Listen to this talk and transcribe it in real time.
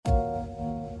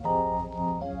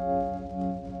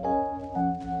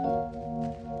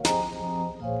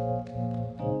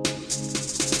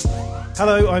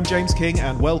Hello, I'm James King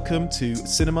and welcome to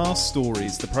Cinema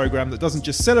Stories, the programme that doesn't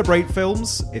just celebrate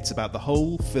films, it's about the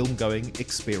whole film-going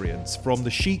experience. From the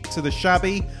chic to the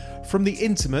shabby, from the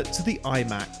intimate to the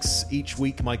IMAX. Each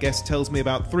week my guest tells me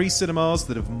about 3 cinemas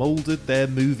that have moulded their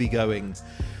movie-going.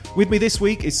 With me this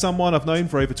week is someone I've known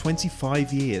for over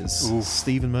 25 years,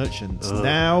 Stephen Merchant.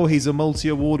 Now he's a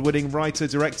multi-award-winning writer,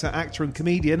 director, actor and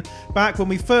comedian. Back when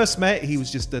we first met, he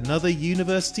was just another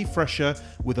university fresher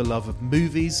with a love of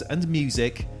movies and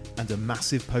music and a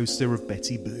massive poster of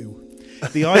Betty Boo.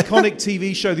 The iconic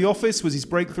TV show The Office was his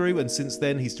breakthrough, and since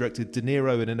then he's directed De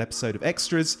Niro in an episode of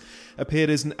Extras, appeared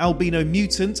as an albino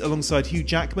mutant alongside Hugh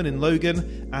Jackman in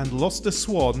Logan, and lost a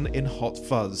swan in Hot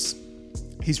Fuzz.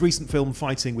 His recent film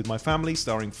Fighting With My Family,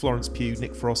 starring Florence Pugh,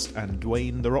 Nick Frost and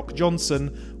Dwayne The Rock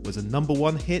Johnson, was a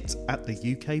 #1 hit at the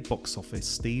UK box office.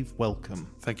 Steve, welcome.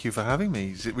 Thank you for having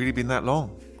me. Has it really been that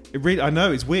long? I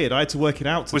know, it's weird. I had to work it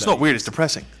out today. Well, it's not weird, it's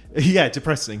depressing. Yeah,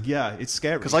 depressing. Yeah, it's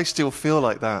scary. Because I still feel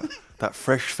like that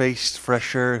fresh-faced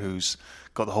fresher who's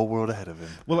got the whole world ahead of him.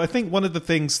 Well, I think one of the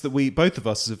things that both of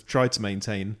us have tried to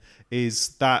maintain is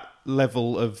that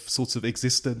level of sort of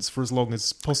existence for as long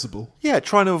as possible. Yeah,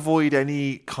 trying to avoid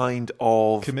any kind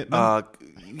of commitment.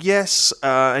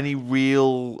 Any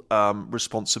real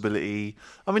responsibility.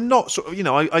 I mean, not sort of.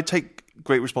 I take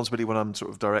great responsibility when I'm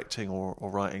sort of directing or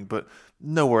writing, but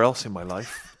nowhere else in my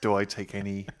life do I take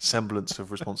any semblance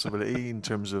of responsibility in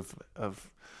terms of.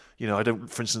 I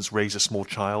don't, for instance, raise a small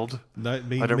child. No,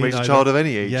 I don't raise a child of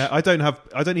any age. Yeah, I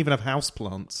don't even have house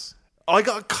plants. I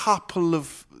got a couple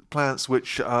of plants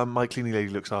which my cleaning lady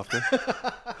looks after.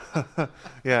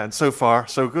 Yeah, and so far,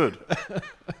 so good.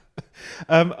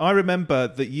 I remember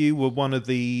that you were one of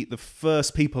the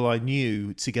first people I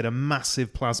knew to get a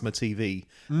massive plasma TV.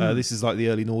 This is like the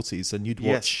early noughties, and you'd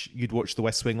watch The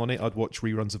West Wing on it. I'd watch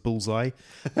reruns of Bullseye.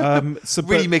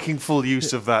 Really making full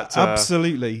use of that.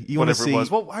 Absolutely, whatever it was.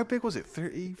 Well, how big was it?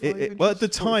 35? Well, at the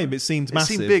time, it seemed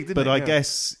massive. Seemed big, didn't it? I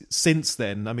guess since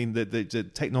then, I mean, the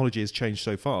technology has changed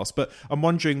so fast. But I'm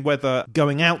wondering whether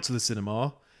going out to the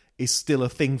cinema is still a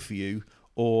thing for you.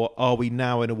 Or are we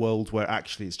now in a world where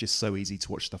actually it's just so easy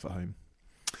to watch stuff at home?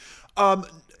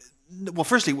 Well,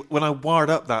 firstly, when I wired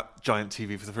up that giant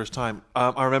TV for the first time,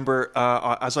 I remember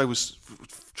as I was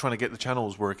trying to get the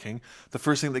channels working, the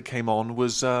first thing that came on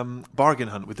was Bargain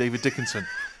Hunt with David Dickinson.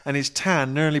 And his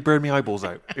tan nearly burned my eyeballs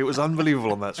out. It was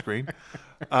unbelievable on that screen.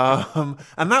 And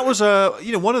that was,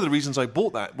 one of the reasons I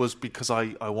bought that was because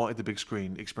I wanted the big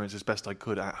screen experience as best I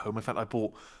could at home. In fact, I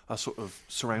bought a sort of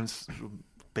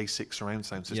basic surround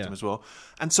sound system as well.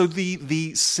 And so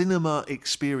the cinema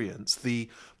experience, the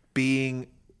being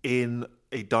in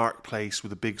a dark place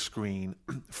with a big screen,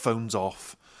 phones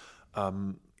off,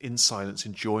 in silence,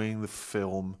 enjoying the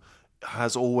film,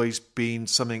 has always been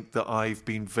something that I've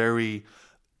been very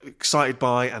excited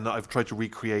by and that I've tried to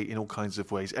recreate in all kinds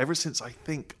of ways. Ever since I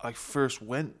think I first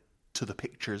went to the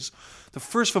pictures. The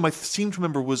first film I seem to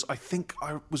remember was, I think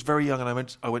I was very young and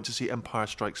I went to see Empire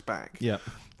Strikes Back. Yeah.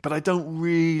 But I don't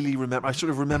really remember. I sort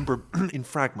of remember in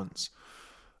fragments.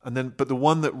 But the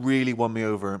one that really won me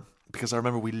over, because I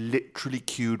remember we literally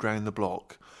queued round the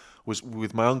block, was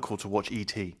with my uncle to watch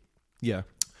E.T. Yeah.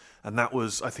 And that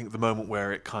was, I think, the moment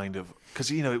where it kind of...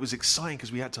 Because, it was exciting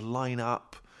because we had to line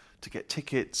up to get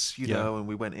tickets, and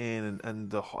we went in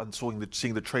and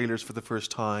seeing the trailers for the first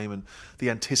time and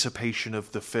the anticipation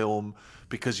of the film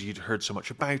because you'd heard so much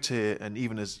about it. And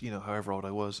even as, however old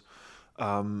I was...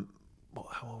 how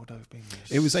old would I have been?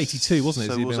 It was 82, wasn't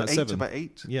it? So it was about 8, about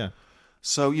 8? Yeah.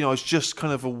 So, I was just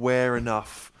kind of aware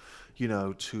enough,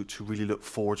 to really look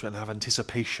forward to it and have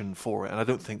anticipation for it. And I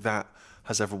don't think that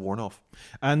has ever worn off.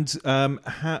 And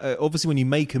obviously when you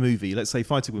make a movie, let's say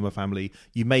Fighting With My Family,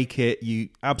 you make it, you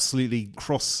absolutely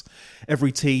cross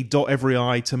every T, dot every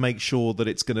I to make sure that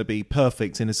it's going to be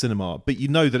perfect in a cinema. But you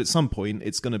know that at some point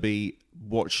it's going to be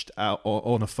watched out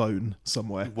on a phone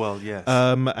somewhere. Well, yes.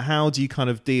 How do you kind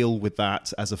of deal with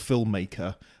that as a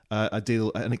filmmaker?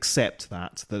 And accept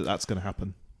that's going to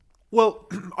happen? Well,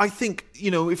 I think,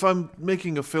 if I'm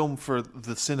making a film for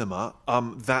the cinema,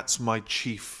 that's my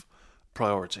chief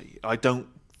priority. I don't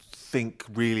think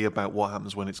really about what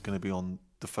happens when it's going to be on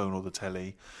the phone or the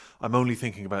telly. I'm only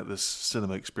thinking about this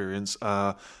cinema experience.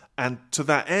 And to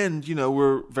that end,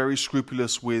 we're very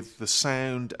scrupulous with the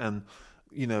sound and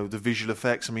the visual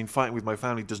effects. I mean, Fighting With My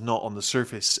Family does not on the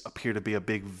surface appear to be a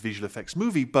big visual effects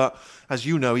movie, but as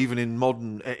you know, even in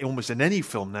modern, almost in any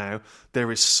film now,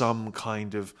 there is some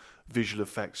kind of visual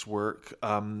effects work,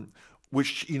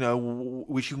 which you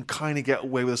can kind of get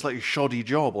away with a slightly shoddy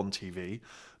job on TV,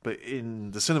 but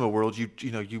in the cinema world, you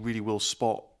really will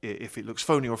spot if it looks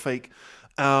phony or fake.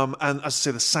 And as I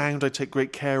say, the sound I take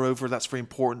great care over. That's very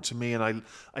important to me, and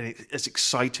it's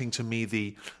exciting to me,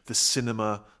 the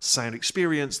cinema sound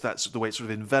experience. That's the way it sort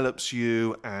of envelops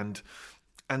you, and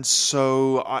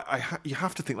so you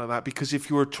have to think like that, because if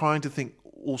you're trying to think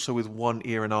also with one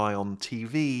ear and eye on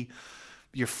TV,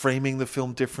 you're framing the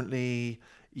film differently.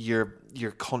 You're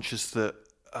conscious that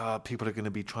people are going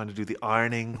to be trying to do the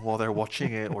ironing while they're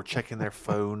watching it or checking their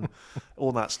phone,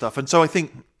 all that stuff. And so I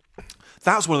think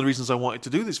that's one of the reasons I wanted to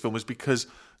do this film, is because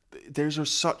there's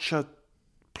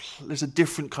a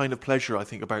different kind of pleasure, I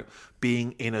think, about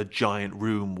being in a giant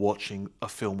room watching a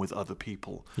film with other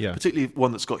people, particularly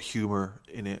one that's got humour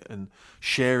in it, and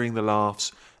sharing the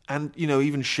laughs, and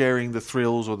even sharing the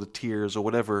thrills or the tears or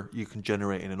whatever you can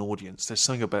generate in an audience. There's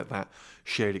something about that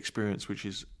shared experience which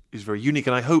is very unique,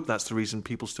 and I hope that's the reason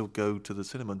people still go to the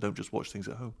cinema and don't just watch things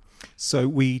at home. So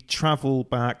we travel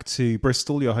back to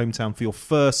Bristol, your hometown, for your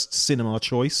first cinema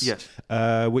choice, yes,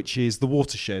 which is The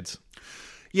Watershed.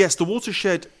 Yes, The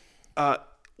Watershed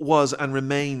was and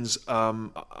remains,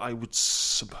 I would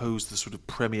suppose, the sort of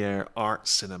premier art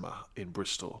cinema in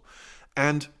Bristol.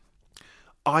 And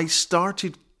I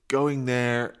started going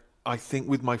there, I think,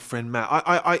 with my friend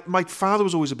Matt. My father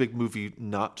was always a big movie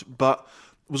nut, but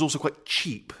was also quite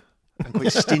cheap and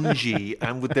quite stingy,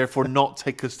 and would therefore not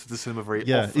take us to the cinema very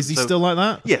often. Is he still like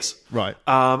that? Yes. Right.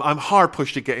 I'm hard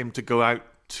pushed to get him to go out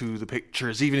to the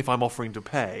pictures, even if I'm offering to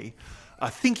pay. I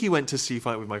think he went to see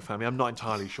Fight with My Family. I'm not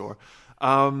entirely sure,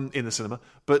 in the cinema.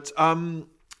 But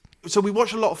so we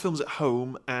watched a lot of films at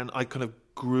home, and I kind of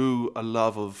grew a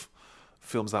love of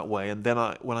films that way. And then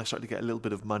when I started to get a little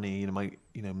bit of money, in my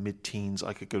mid-teens,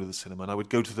 I could go to the cinema, and I would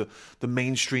go to the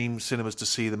mainstream cinemas to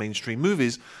see the mainstream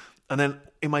movies. And then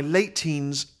in my late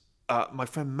teens, my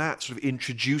friend Matt sort of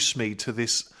introduced me to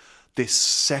this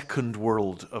second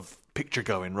world of picture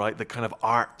going, right? The kind of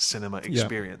art cinema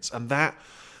experience, and that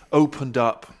opened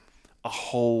up a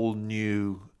whole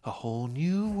new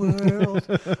world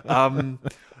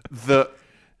that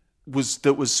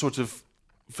was sort of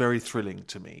very thrilling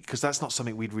to me, because that's not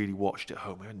something we'd really watched at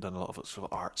home. We hadn't done a lot of sort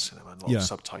of art cinema and a lot of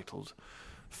subtitled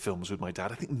films with my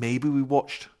dad. I think maybe we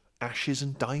watched Ashes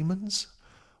and Diamonds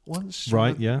once,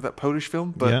 right? That Polish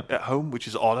film, but at home, which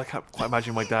is odd. I can't quite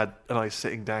imagine my dad and I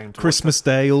sitting down to Christmas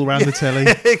Day all around the telly.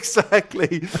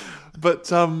 Exactly.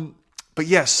 But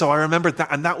yes, so I remembered that,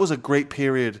 and that was a great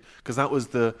period, because that was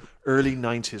the early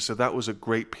 90s, so that was a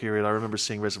great period. I remember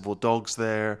seeing Reservoir Dogs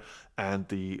there, and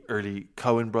the early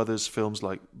Coen brothers films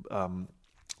like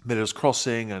Miller's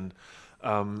Crossing and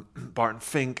Barton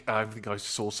Fink. I think I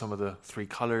saw some of the Three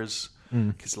Colors,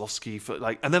 Kieslowski,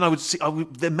 and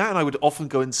then Matt and I would often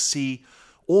go and see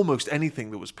almost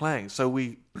anything that was playing. So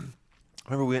I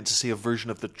remember we went to see a version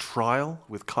of The Trial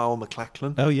with Kyle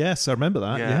MacLachlan. Oh yes, I remember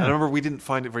that. Yeah. I remember we didn't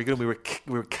find it very good. We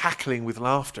were cackling with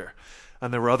laughter,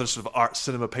 and there were other sort of art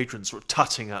cinema patrons sort of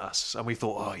tutting at us, and we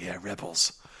thought, oh yeah,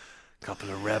 rebels.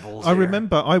 Couple of rebels. I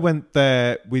remember I went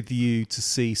there with you to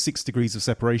see 6 Degrees of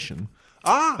Separation.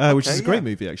 Which is a great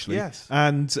movie, actually. Yes.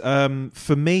 And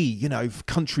for me,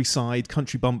 countryside,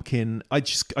 country bumpkin, I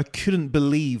couldn't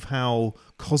believe how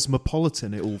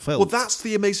cosmopolitan it all felt. Well, that's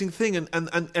the amazing thing,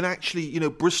 and actually,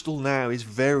 Bristol now is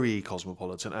very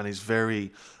cosmopolitan and is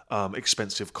very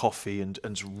expensive coffee and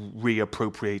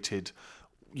reappropriated,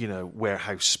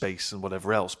 warehouse space and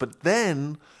whatever else. But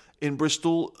then in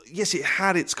Bristol, yes, it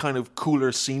had its kind of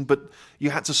cooler scene, but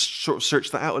you had to sort of search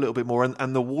that out a little bit more.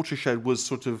 And The Watershed was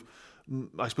sort of,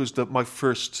 I suppose, my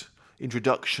first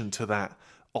introduction to that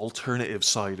alternative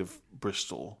side of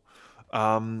Bristol.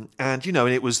 And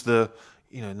it was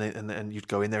and you'd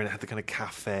go in there and it had the kind of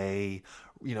cafe,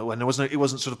 and it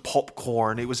wasn't sort of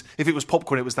popcorn. If it was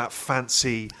popcorn, it was that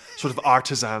fancy sort of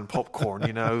artisan popcorn,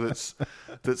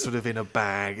 that's sort of in a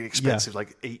bag, expensive,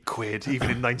 like £8,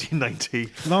 even in 1990.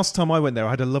 Last time I went there,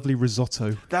 I had a lovely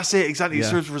risotto. That's it, exactly. It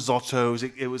served risottos,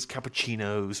 it was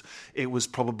cappuccinos, it was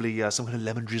probably some kind of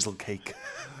lemon drizzle cake.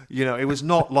 It was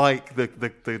not like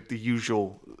the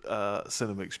usual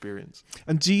cinema experience.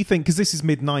 And do you think, because this is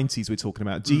mid-90s we're talking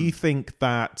about, do you think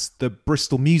that the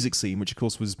Bristol music scene, which of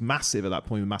course was massive at that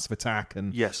point with Massive Attack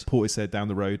and Portishead down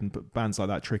the road and bands like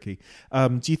that, Tricky,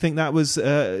 do you think that was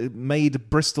made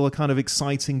Bristol a kind of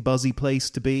exciting, buzzy place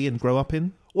to be and grow up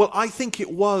in? Well, I think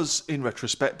it was in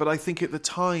retrospect, but I think at the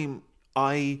time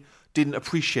I didn't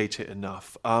appreciate it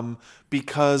enough,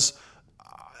 because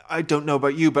I don't know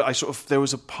about you, but there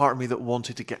was a part of me that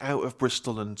wanted to get out of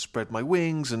Bristol and spread my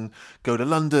wings and go to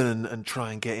London and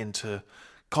try and get into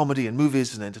comedy and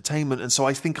movies and entertainment. And so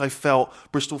I think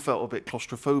Bristol felt a bit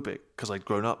claustrophobic because I'd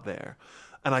grown up there.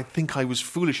 And I think I was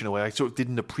foolish in a way. I sort of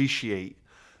didn't appreciate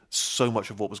so much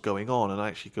of what was going on, and I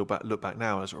actually look back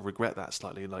now and I sort of regret that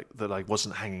slightly, like that I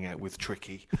wasn't hanging out with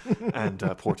Tricky and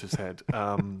Portishead.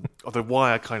 Although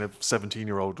why a kind of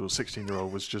 17-year-old or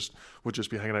 16-year-old would just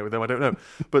be hanging out with them, I don't know.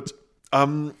 But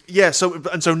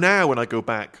so now when I go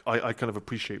back, I kind of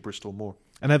appreciate Bristol more.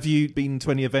 And have you been to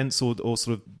any events or sort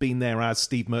of been there as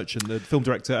Steve Merchant, the film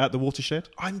director at the Watershed?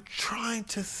 I'm trying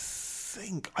to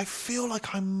think. I feel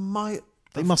like I might.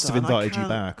 They must have invited you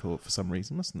back, or for some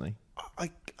reason, mustn't they?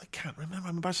 I can't remember.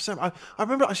 I'm embarrassed to say. I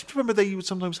remember. I seem to remember they would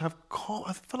sometimes have.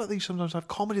 I feel like they sometimes have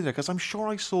comedy there because I'm sure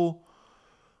I saw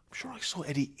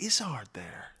Eddie Izzard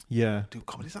there. Yeah. Do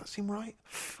comedy? Does that seem right?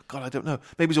 God, I don't know.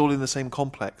 Maybe it's all in the same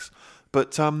complex.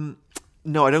 But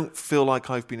no, I don't feel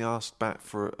like I've been asked back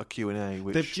for a Q&A,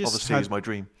 which obviously is my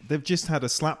dream. They've just had a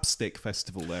slapstick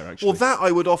festival there, actually. Well, that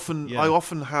I would often... I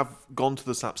often have gone to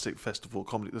the slapstick festival,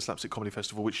 the slapstick comedy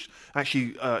festival, which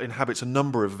actually inhabits a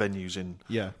number of venues in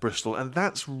Bristol. And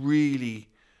that's really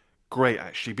great,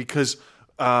 actually, because...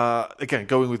 again,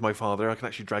 going with my father, I can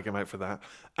actually drag him out for that.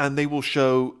 And they will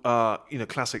show,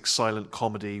 classic silent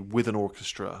comedy with an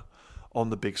orchestra on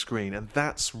the big screen. And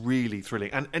that's really thrilling.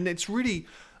 And it's really,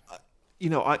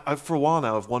 I for a while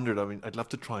now I've wondered, I'd love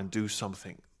to try and do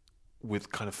something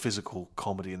with kind of physical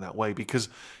comedy in that way. Because,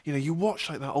 you watch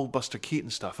like that old Buster Keaton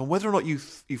stuff, and whether or not you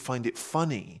find it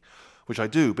funny, which I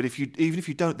do, but even if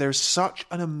you don't, there's such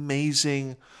an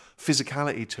amazing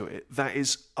physicality to it that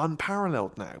is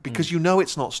unparalleled now, because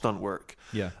it's not stunt work.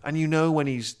 Yeah. And when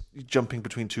he's jumping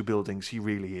between two buildings, he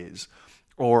really is.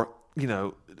 Or,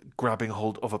 grabbing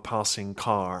hold of a passing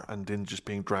car and then just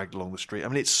being dragged along the street.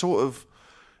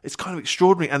 It's kind of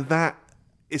extraordinary. And that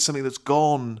is something that's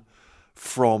gone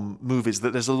from movies,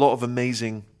 that there's a lot of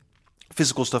amazing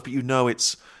physical stuff, but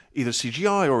it's either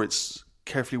CGI or it's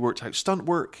carefully worked out stunt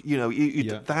work.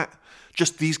 That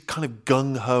just these kind of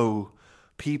gung-ho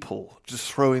people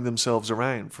just throwing themselves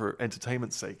around for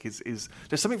entertainment's sake is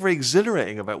there's something very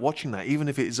exhilarating about watching that, even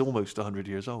if it is almost 100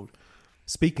 years old.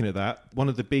 Speaking of that, one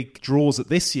of the big draws at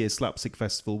this year's Slapstick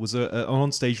Festival was an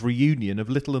on-stage reunion of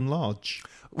Little and Large.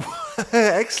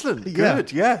 Excellent,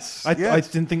 good, yes. I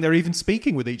didn't think they were even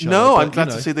speaking with each other. No, I'm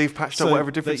glad to see they've patched up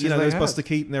whatever differences there was had. Buster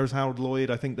Keaton, there was Harold Lloyd,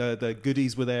 I think the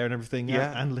Goodies were there and everything,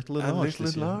 and Little and Large.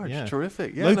 Little and Large,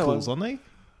 terrific. Yeah, locals, aren't they?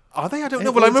 Are they? I don't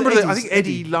know. Well, I remember I think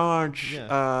Eddie Large,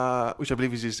 which I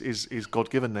believe is his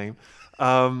God-given name,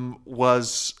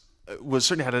 was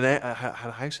certainly had a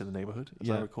house in the neighbourhood, as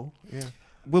I recall. Yeah.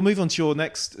 We'll move on to your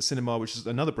next cinema, which is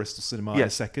another Bristol cinema in a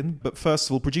second. But first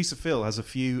of all, producer Phil has a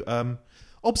few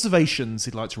observations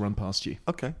he'd like to run past you.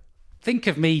 Okay. Think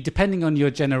of me, depending on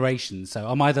your generation. So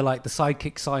I'm either like the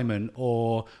sidekick Simon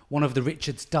or one of the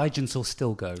Richards, Digance or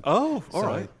Stilgo. Oh, all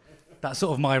right. That's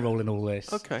sort of my role in all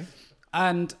this. Okay.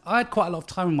 And I had quite a lot of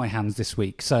time on my hands this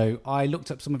week, so I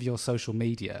looked up some of your social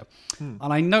media, and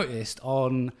I noticed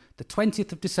on the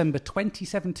 20th of December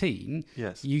 2017,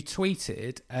 you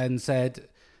tweeted and said,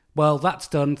 well, that's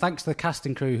done. Thanks to the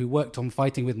casting crew who worked on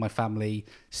Fighting With My Family.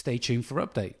 Stay tuned for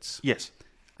updates. Yes.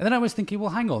 And then I was thinking,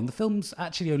 well, hang on, the film's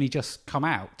actually only just come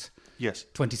out. Yes.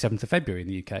 27th of February in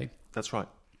the UK. That's right.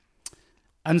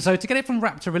 And so to get it from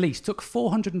wrap to release took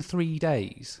 403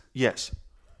 days. Yes.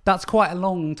 That's quite a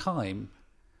long time.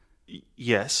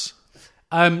 Yes.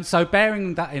 So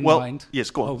bearing that in mind... Yes,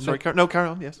 go on. Oh, Sorry, carry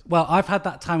on, yes. Well, I've had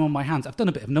that time on my hands. I've done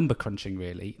a bit of number crunching,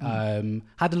 really.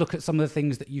 Had a look at some of the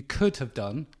things that you could have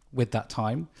done with that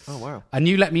time. Oh, wow. And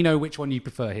you let me know which one you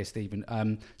prefer here,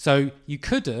 Stephen. So you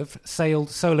could have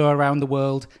sailed solo around the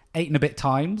world 8 and a bit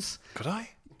times. Could I?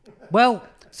 Well,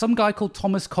 some guy called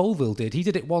Thomas Colville did. He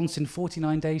did it once in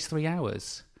 49 days, 3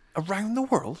 hours. Around the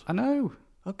world? I know.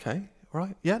 Okay.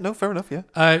 Right. Yeah, no, fair enough,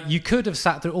 yeah. You could have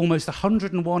sat through almost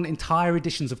 101 entire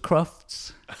editions of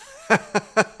Crufts.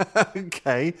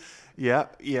 Okay. Yeah.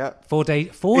 4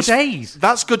 days.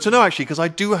 That's good to know, actually, because I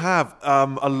do have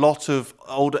a lot of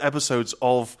older episodes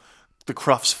of the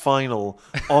Crufts final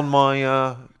on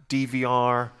my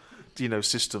DVR,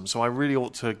 system. So I really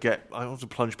ought to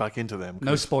plunge back into them.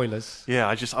 No spoilers. Yeah,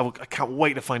 I can't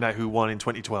wait to find out who won in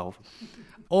 2012.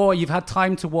 Or you've had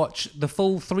time to watch the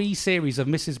full 3 series of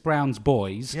Mrs. Brown's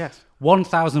Boys. Yes.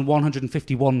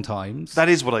 1,151 times. That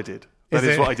is what I did. That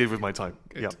is what I did with my time.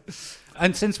 Good. Yeah.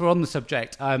 And since we're on the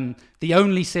subject, the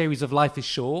only series of Life is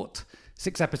Short,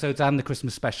 6 episodes and the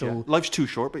Christmas special. Yeah. Life's too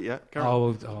short, but yeah.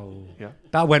 Oh. Yeah.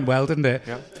 That went well, didn't it?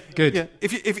 Yeah. Good. Yeah.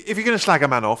 If you're going to slag a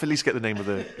man off, at least get the name of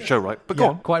the show right. But go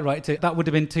on. Quite right. That would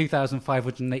have been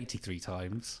 2,583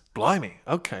 times. Blimey.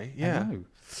 Okay. Yeah. I know.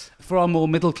 For our more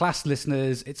middle-class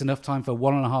listeners, it's enough time for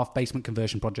 1.5 basement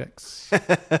conversion projects.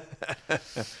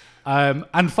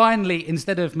 And finally,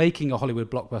 instead of making a Hollywood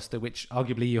blockbuster, which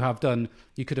arguably you have done,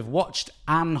 you could have watched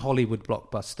an Hollywood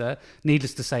blockbuster.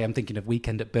 Needless to say, I'm thinking of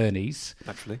Weekend at Bernie's.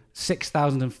 Actually.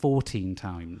 6,014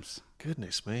 times.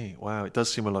 Goodness me. Wow, it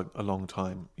does seem a long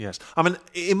time, yes. I mean,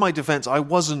 in my defense, I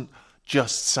wasn't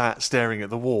just sat staring at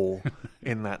the wall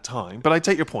in that time. But I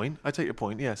take your point,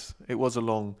 yes. It was a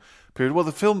long period. Well,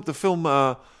 the film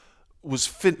was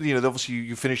obviously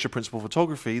you finish your principal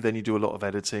photography, then you do a lot of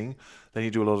editing, then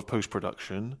you do a lot of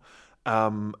post-production,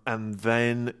 and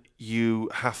then you're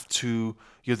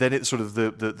then at sort of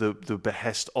the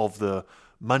behest of the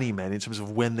money men in terms of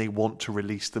when they want to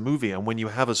release the movie. And when you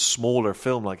have a smaller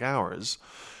film like ours,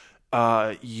 they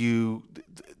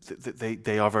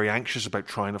are very anxious about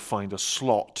trying to find a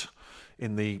slot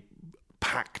in the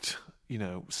packed,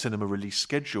 cinema release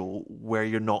schedule where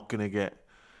you're not going to get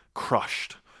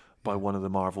crushed by one of the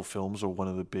Marvel films or one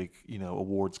of the big,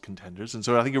 awards contenders. And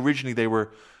so I think originally they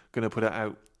were going to put it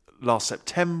out last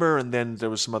September, and then there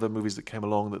were some other movies that came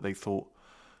along that they thought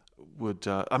would.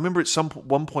 I remember at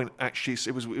one point, actually,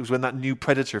 it was when that new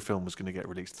Predator film was going to get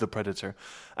released, The Predator.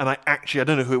 And I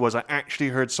don't know who it was, I actually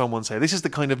heard someone say, this is the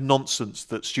kind of nonsense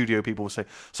that studio people will say.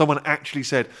 Someone actually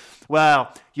said,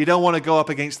 well, you don't want to go up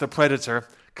against The Predator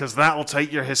because that'll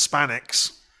take your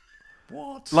Hispanics.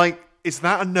 What? Is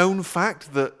that a known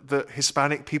fact that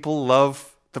Hispanic people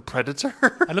love The Predator?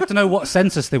 I'd love to know what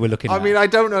census they were looking at. I mean, I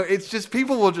don't know. It's just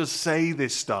people will just say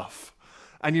this stuff,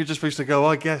 and you're just supposed to go,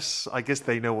 I guess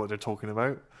they know what they're talking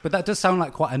about. But that does sound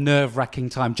like quite a nerve-wracking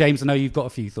time. James, I know you've got a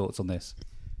few thoughts on this.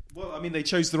 Well, I mean, they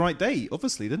chose the right date,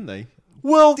 obviously, didn't they?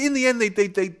 Well, in the end,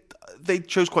 they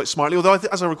chose quite smartly. Although,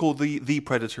 as I recall, the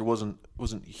Predator wasn't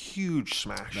a huge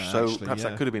smash, perhaps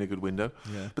that could have been a good window.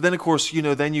 Yeah. But then, of course,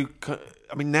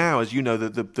 now, as you know,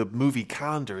 the movie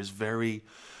calendar is very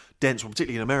dense,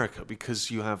 particularly in America, because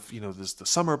you have there's the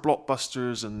summer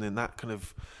blockbusters, and then that kind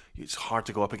of it's hard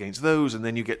to go up against those, and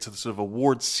then you get to the sort of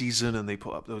awards season, and they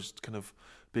put up those kind of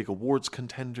big awards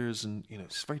contenders, and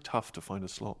it's very tough to find a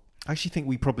slot. I actually think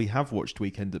we probably have watched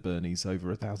Weekend at Bernie's over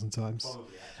 1,000 times.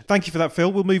 Probably. Thank you for that,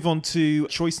 Phil. We'll move on to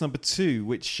choice number 2,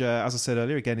 which, as I said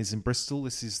earlier, again is in Bristol.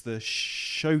 This is the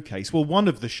showcase. Well, one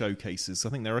of the showcases. I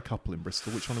think there are a couple in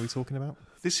Bristol. Which one are we talking about?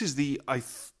 This is the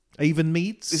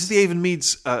Avonmeads? This is the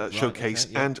Avonmeads showcase.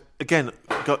 Okay, yeah. And again,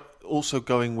 also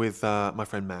going with my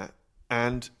friend Matt.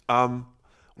 And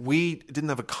we didn't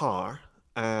have a car.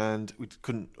 And we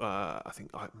couldn't. I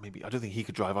don't think he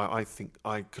could drive. I think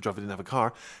I could drive. I didn't have a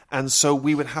car, and so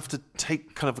we would have to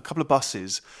take kind of a couple of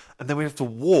buses, and then we'd have to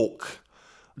walk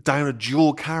down a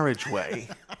dual carriageway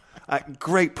at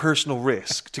great personal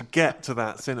risk to get to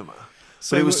that cinema.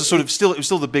 So it was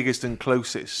still the biggest and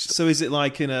closest. So is it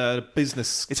like in a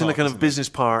business? It's in a kind of business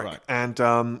park, right.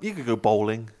 And you could go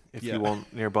bowling if you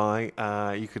want nearby.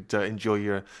 You could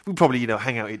enjoy we probably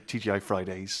hang out at TGI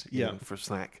Fridays for a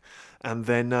snack. And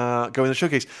then go in the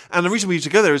showcase. And the reason we used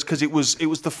to go there is because it was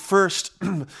the first,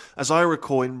 as I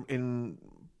recall, in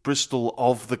Bristol,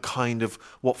 of the kind of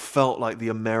what felt like the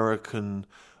American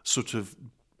sort of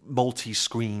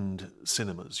multi-screened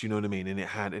cinemas. You know what I mean? And it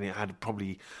had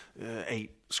probably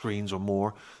 8 screens or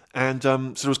more. And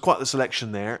so there was quite the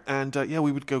selection there. And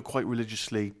we would go quite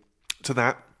religiously to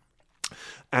that.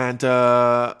 And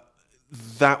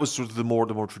that was sort of the more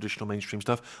traditional mainstream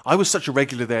stuff. I was such a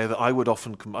regular there that I would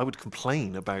often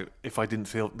complain about if I didn't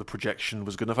feel the projection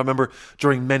was good enough. I remember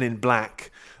during Men in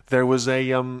Black, there was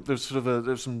there's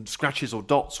some scratches or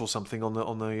dots or something on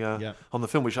the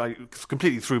film, which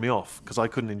completely threw me off because I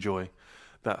couldn't enjoy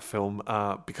that film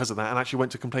because of that, and actually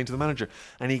went to complain to the manager,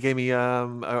 and he gave me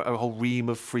a whole ream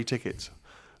of free tickets,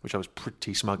 which I was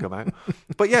pretty smug about.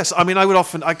 But yes, I mean,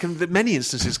 many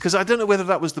instances, because I don't know whether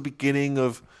that was the beginning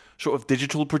of sort of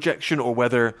digital projection or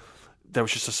whether there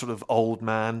was just a sort of old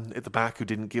man at the back who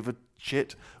didn't give a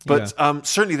shit. But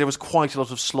certainly there was quite a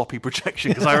lot of sloppy projection,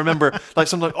 because I remember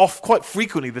sometimes quite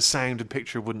frequently the sound and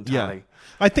picture wouldn't tally. Yeah.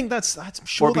 I think I'm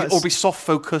sure or be soft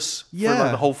focus for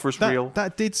the whole first reel.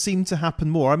 That did seem to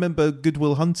happen more. I remember Good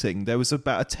Will Hunting. There was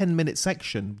about a 10-minute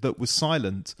section that was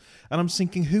silent, and I'm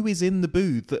thinking, who is in the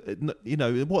booth?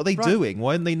 That, what are they doing?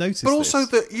 Why didn't they notice? But also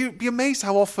that you'd be amazed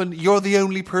how often you're the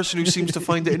only person who seems to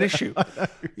find it an issue.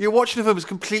 You're watching a film that's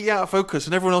completely out of focus,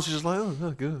 and everyone else is just like,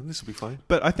 oh good, this will be fine.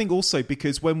 But I think also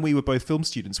because when we were both film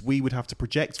students, we would have to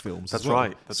project films. That's as well.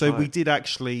 right. So we did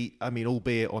actually. I mean,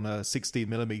 albeit on a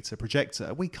 16mm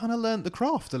projector, we kind of learnt the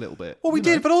craft a little bit. Well, we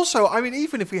did, but also, I mean,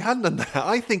 even if we hadn't done that,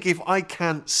 I think if I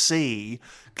can't see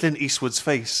Clint Eastwood's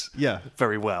face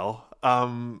very well,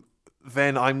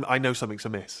 then I know something's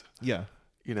amiss. Yeah.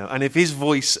 And if his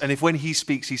voice, and if when he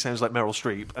speaks he sounds like Meryl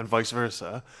Streep and vice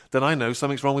versa, then I know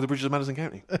something's wrong with the Bridges of Madison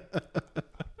County.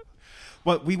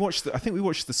 Well, I think we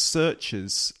watched The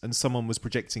Searchers, and someone was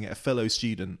projecting it, a fellow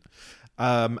student.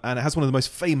 And it has one of the most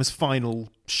famous final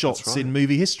shots in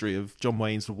movie history of John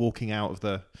Wayne sort of walking out of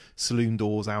the saloon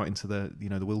doors out into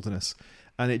the wilderness,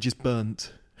 and it just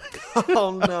burnt.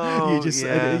 Oh no!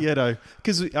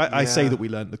 Because I say that we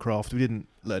learnt the craft, we didn't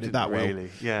learn it that really.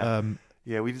 well.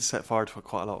 We did set fire to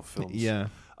quite a lot of films. Yeah.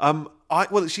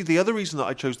 The other reason that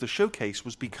I chose the showcase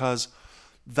was because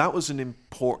that was an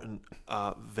important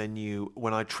venue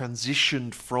when I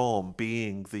transitioned from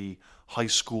being the high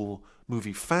school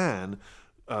movie fan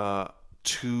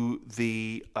to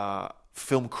the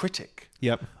film critic.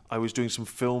 Yep. I was doing some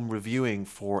film reviewing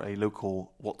for a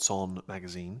local What's On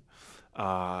magazine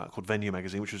called Venue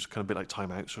magazine, which was kind of a bit like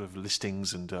Time Out, sort of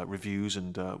listings and reviews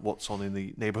and what's on in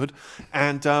the neighborhood.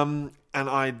 And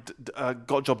I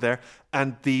got a job there,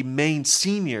 and the main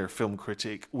senior film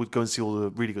critic would go and see all the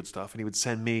really good stuff, and he would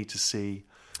send me to see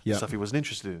stuff he wasn't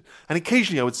interested in. And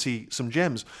occasionally I would see some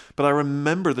gems. But I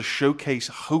remember the showcase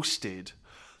hosted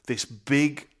this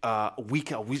big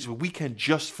weekend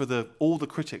just for all the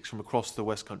critics from across the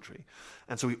West Country.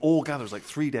 And so we all gathered. It was like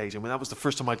 3 days. And that was the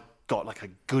first time I'd got like a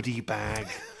goodie bag,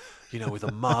 with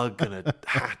a mug and a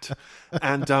hat.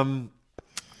 And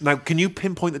now, can you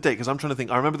pinpoint the date? Because I'm trying to think.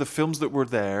 I remember the films that were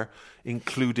there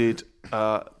included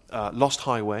Lost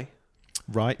Highway.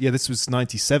 Right. Yeah, this was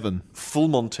 97. Full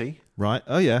Monty. Right.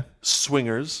 Oh, yeah.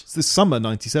 Swingers. It's the summer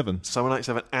 97. Summer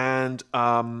 97. And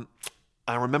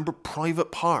I remember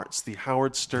Private Parts, the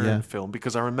Howard Stern film,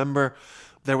 because I remember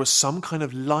there was some kind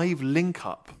of live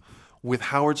link-up with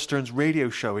Howard Stern's radio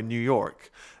show in New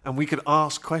York, and we could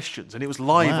ask questions, and it was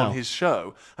live on his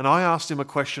show. And I asked him a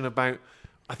question about,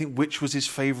 I think, which was his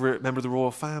favourite member of the royal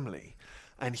family.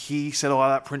 And he said,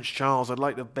 that Prince Charles, I'd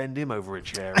like to bend him over a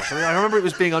chair. Or something. I remember it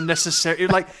was being unnecessary.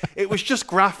 It was just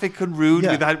graphic and rude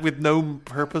with no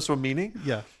purpose or meaning.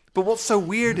 Yeah. But what's so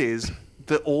weird is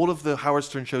that all of the Howard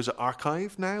Stern shows are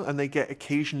archived now, and they get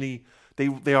occasionally,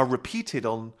 they are repeated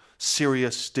on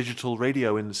Sirius digital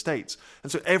radio in the States.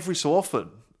 And so every so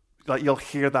often, you'll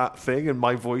hear that thing and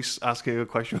my voice asking a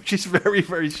question, which is very,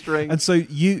 very strange. And so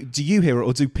do you hear it,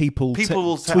 or do people will tweet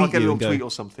I'll get a you little tweet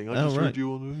or something. I just heard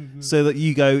you on. So that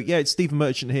you go, it's Stephen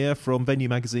Merchant here from Venue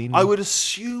magazine. I would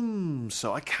assume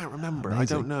so. I can't remember.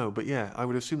 Amazing. I don't know, but I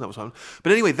would assume that was on.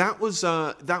 But anyway, there was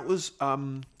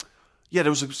some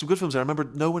good films there. I remember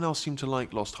no one else seemed to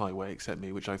like Lost Highway except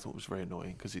me, which I thought was very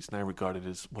annoying because it's now regarded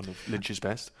as one of Lynch's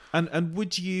best. And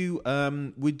would you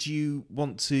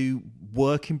want to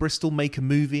work in Bristol, make a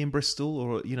movie in Bristol,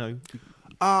 or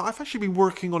I've actually been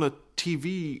working on a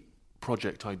TV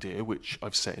project idea which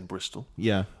I've set in Bristol.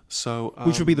 Yeah. So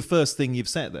which would be the first thing you've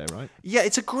set there, right? Yeah,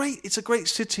 it's a great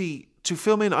city to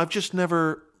film in. I've just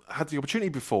never had the opportunity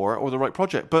before or the right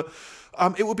project, but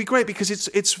it would be great because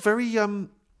it's very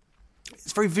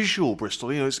visual, Bristol.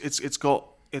 It's got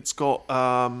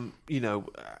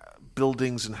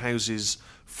buildings and houses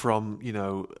from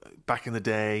back in the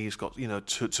day. It's got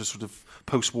to sort of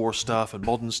post-war stuff and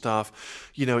modern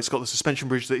stuff. It's got the suspension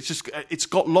bridge. It's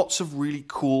got lots of really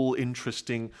cool,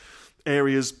 interesting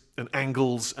areas and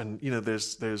angles. And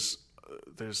there's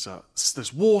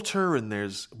water and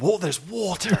there's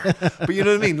water, but you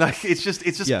know what I mean. It's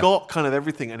just got kind of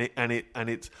everything, and it. I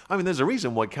mean, there's a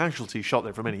reason why Casualty shot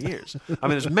there for many years. I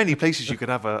mean, there's many places you could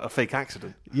have a fake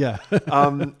accident. Yeah.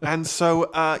 And so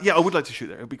I would like to shoot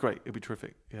there. It'd be great. It'd be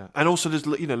terrific. Yeah. And also there's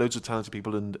loads of talented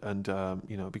people, and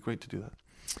it'd be great to do that.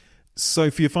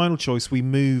 So for your final choice, we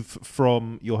move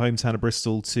from your hometown of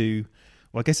Bristol to,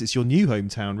 well, I guess it's your new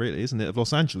hometown, really, isn't it, of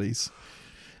Los Angeles?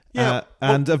 Yeah,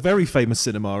 and a very famous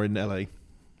cinema in LA.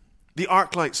 The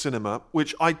ArcLight Cinema,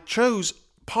 which I chose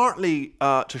partly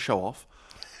to show off,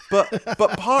 but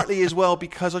partly as well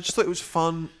because I just thought it was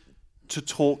fun to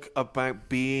talk about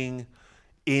being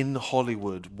in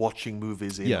Hollywood, watching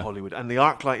movies in Hollywood. And the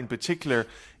ArcLight in particular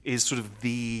is sort of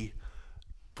the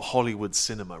Hollywood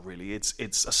cinema, really. It's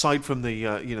aside from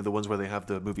the the ones where they have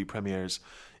the movie premieres,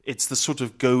 it's the sort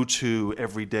of go-to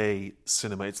everyday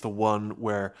cinema. It's the one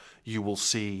where you will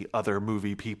see other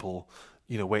movie people,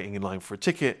 waiting in line for a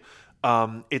ticket.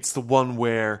 It's the one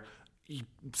where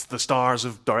the stars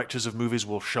of directors of movies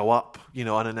will show up,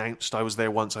 unannounced. I was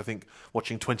there once, I think,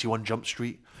 watching 21 Jump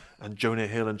Street, and Jonah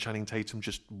Hill and Channing Tatum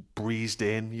just breezed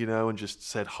in, and just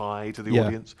said hi to the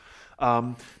audience.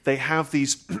 They have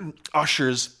these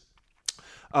ushers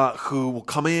who will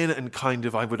come in and kind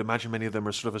of, I would imagine many of them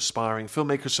are sort of aspiring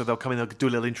filmmakers, so they'll come in, they'll do a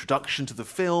little introduction to the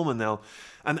film, and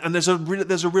there's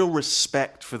a real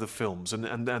respect for the films, and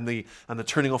the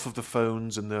turning off of the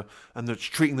phones, and they're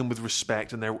treating them with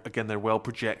respect, and they're well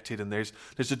projected, and there's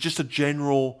just a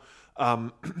general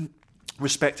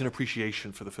respect and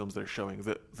appreciation for the films they're showing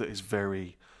that is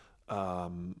very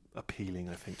appealing,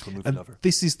 I think, to a movie lover.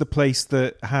 This is the place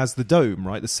that has the dome,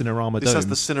 right? The Cinerama Dome. This has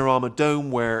the Cinerama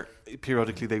Dome, where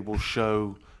periodically they will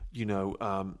show,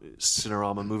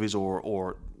 Cinerama movies,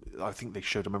 or I think they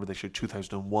showed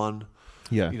 2001.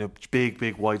 Yeah. Big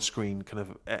widescreen kind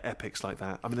of epics like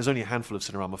that. I mean, there's only a handful of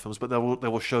Cinerama films, but they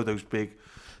will show those big.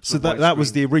 So that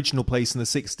was the original place in the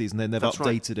 60s, and then they've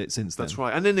updated it since then. That's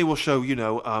right. And then they will show,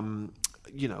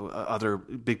 other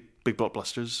big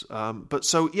blockbusters. But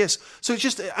so yes, so it's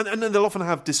just, and then they'll often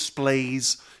have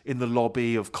displays in the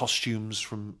lobby of costumes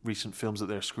from recent films that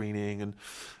they're screening, and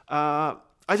I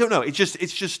don't know. It's just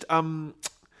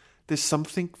there's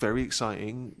something very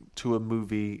exciting to a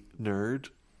movie nerd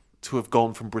to have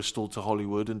gone from Bristol to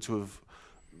Hollywood and to have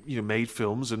made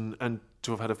films and to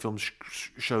have had a film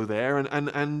show there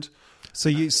and.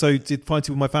 So did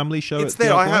Fighting with My Family show? It's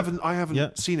there. I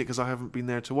haven't seen it because I haven't been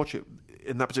there to watch it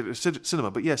in that particular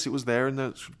cinema. But yes, it was there, and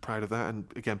they're proud of that. And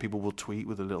again, people will tweet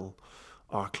with a little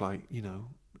ArcLight,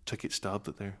 ticket stub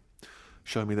that they're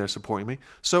showing me they're supporting me.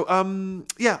 So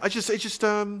it's just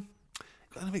kind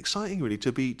of exciting really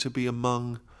to be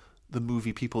among the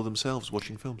movie people themselves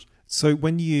watching films. So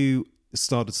when you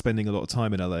started spending a lot of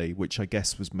time in LA, which I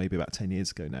guess was maybe about 10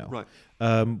 years ago now. Right.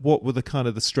 What were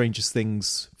the strangest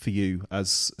things for you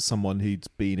as someone who'd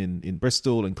been in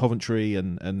Bristol and Coventry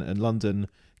and London,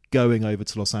 going over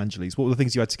to Los Angeles? What were the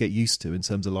things you had to get used to in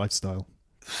terms of lifestyle?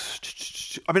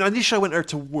 I mean, initially I went there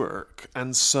to work,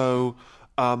 and so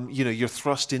you're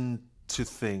thrust into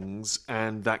things,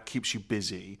 and that keeps you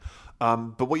busy.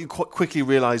 But what you quite quickly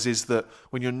realize is that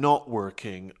when you're not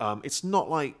working, it's not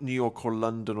like New York or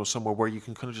London or somewhere where you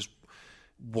can kind of just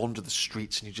wander the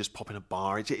streets and you just pop in a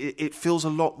bar. It feels a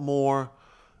lot more,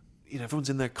 everyone's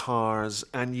in their cars,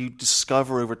 and you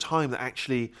discover over time that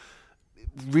actually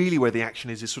really where the action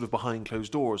is sort of behind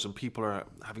closed doors, and people are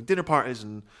having dinner parties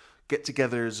and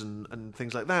get-togethers and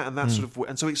things like that, and that sort of,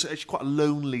 and so it's actually quite a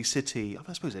lonely city.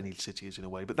 I suppose any city is in a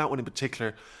way, but that one in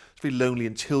particular, it's very lonely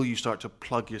until you start to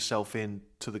plug yourself in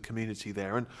to the community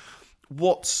there. And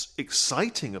what's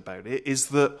exciting about it is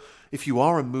that if you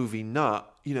are a movie nut,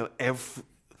 not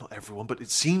everyone, but it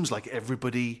seems like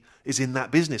everybody is in that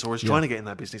business or is trying to get in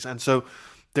that business, and so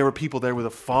there are people there with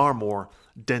a far more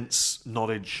dense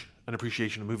knowledge and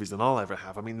appreciation of movies than I'll ever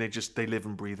have. I mean, they live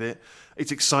and breathe it.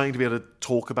 It's exciting to be able to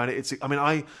talk about it. I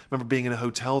remember being in a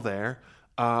hotel there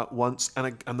once,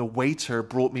 and the waiter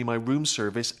brought me my room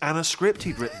service and a script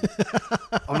he'd written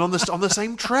on the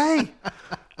same tray.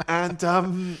 And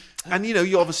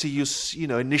you obviously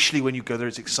initially when you go there,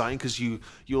 it's exciting because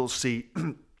you'll see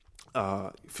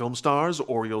film stars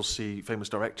or you'll see famous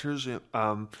directors,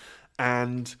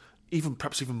 and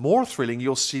perhaps even more thrilling,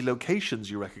 you'll see locations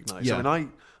you recognize. Yeah. I mean, I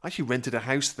actually rented a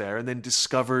house there and then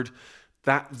discovered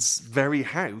that very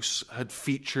house had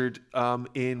featured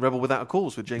in Rebel Without a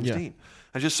Cause with James Dean.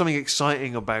 And just something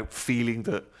exciting about feeling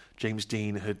that James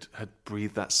Dean had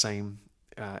breathed that same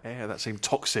air, that same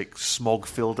toxic,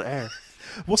 smog-filled air.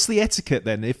 What's the etiquette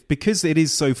then? Because it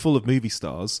is so full of movie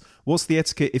stars, what's the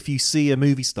etiquette if you see a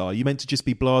movie star? Are you meant to just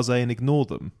be blasé and ignore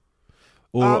them?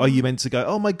 Or are you meant to go,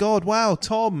 oh my God, wow,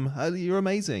 Tom, you're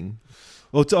amazing?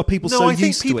 Or are people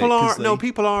used to it?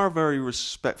 People are very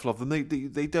respectful of them.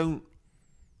 They don't.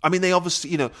 I mean, they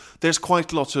obviously, there's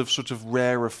quite a lot of sort of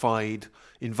rarefied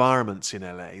environments in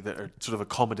LA that are sort of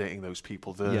accommodating those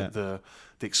people. The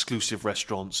exclusive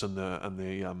restaurants and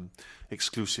the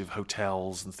exclusive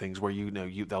hotels and things where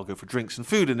they'll go for drinks and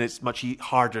food, and it's much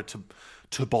harder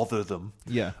to bother them.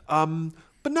 Yeah.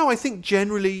 But no, I think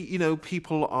generally,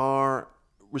 people are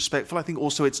respectful. I think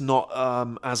also it's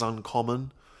not as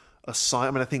uncommon. I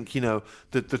mean, I think the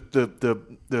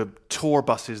tour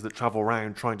buses that travel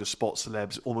around trying to spot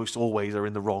celebs almost always are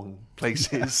in the wrong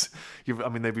places. I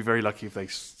mean, they'd be very lucky if they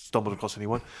stumbled across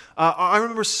anyone. I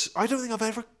remember. I don't think I've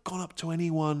ever gone up to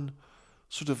anyone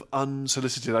sort of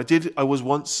unsolicited. I was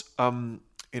once in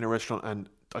a restaurant and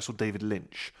I saw David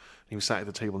Lynch. He was sat at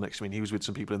the table next to me and he was with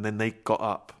some people, and then they got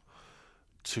up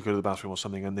to go to the bathroom or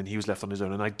something, and then he was left on his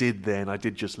own. And I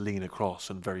did just lean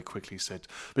across and very quickly said,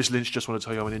 Mr. Lynch, just want to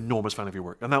tell you I'm an enormous fan of your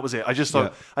work. And that was it. I just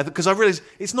thought, because I realised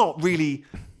it's not really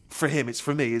for him, it's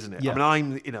for me, isn't it? Yeah. I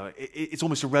mean, it's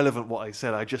almost irrelevant what I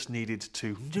said. I just needed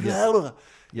to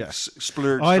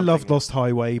splurge. I loved Lost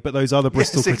Highway, but those other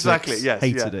Bristol critics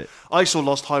hated it. I saw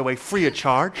Lost Highway free of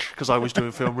charge because I was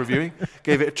doing film reviewing.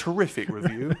 Gave it a terrific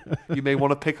review. You may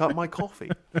want to pick up my coffee.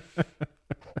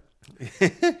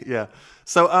 Yeah.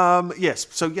 So yes.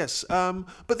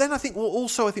 But then I think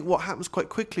what happens quite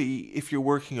quickly if you're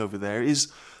working over there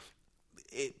is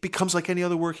it becomes like any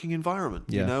other working environment,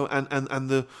 you know, and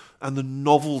the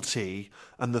novelty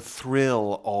and the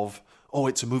thrill of, oh,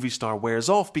 it's a movie star wears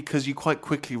off, because you quite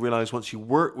quickly realize once you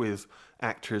work with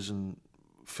actors and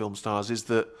film stars is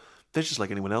that they're just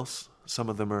like anyone else. Some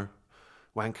of them are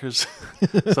wankers,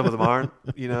 some of them aren't,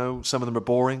 you know, some of them are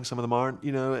boring, some of them aren't,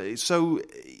 you know, so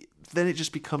then it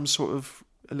just becomes sort of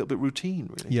a little bit routine,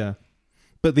 really. Yeah.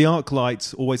 But the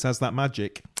ArcLight always has that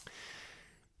magic.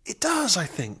 It does, I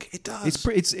think. It does.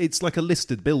 It's like a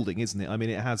listed building, isn't it? I mean,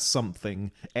 it has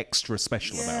something extra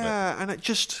special about it. Yeah, and it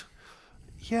just...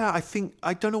 Yeah,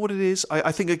 I don't know what it is.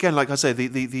 I think, again, like I say,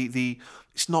 the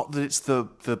it's not that it's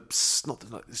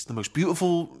it's the most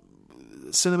beautiful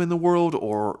cinema in the world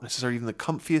or necessarily even the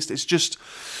comfiest. It's just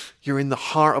you're in the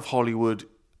heart of Hollywood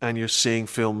and you're seeing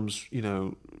films, you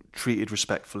know, treated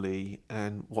respectfully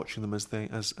and watching them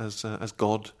as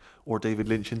God or David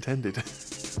Lynch intended.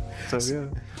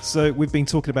 So we've been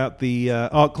talking about the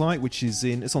ArcLight, which is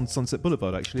it's on Sunset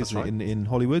Boulevard, actually, isn't it? In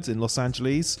Hollywood, in Los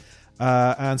Angeles.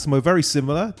 And somewhere very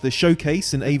similar, the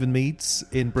Showcase in Avonmeads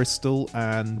in Bristol,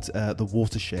 and the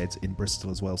Watershed in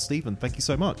Bristol as well. Stephen, thank you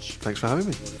so much. Thanks for having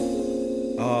me.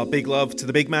 Big love to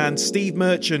the big man, Steve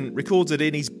Merchant, recorded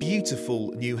in his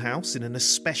beautiful new house in an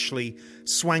especially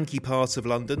swanky part of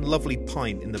London. Lovely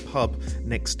pint in the pub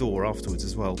next door afterwards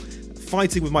as well.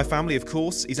 Fighting with My Family, of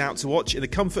course, is out to watch in the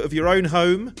comfort of your own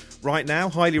home right now.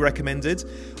 Highly recommended.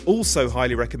 Also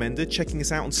highly recommended checking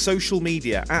us out on social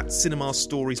media at Cinema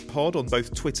Stories Pod on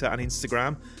both Twitter and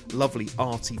Instagram. Lovely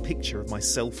arty picture of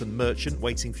myself and Merchant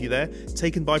waiting for you there,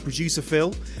 taken by producer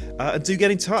Phil. And do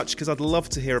get in touch, because I'd love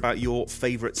to hear about your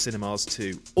favourite cinemas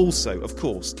too. Also, of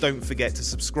course, don't forget to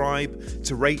subscribe,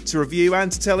 to rate, to review, and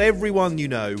to tell everyone you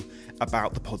know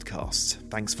about the podcast.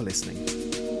 Thanks for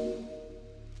listening.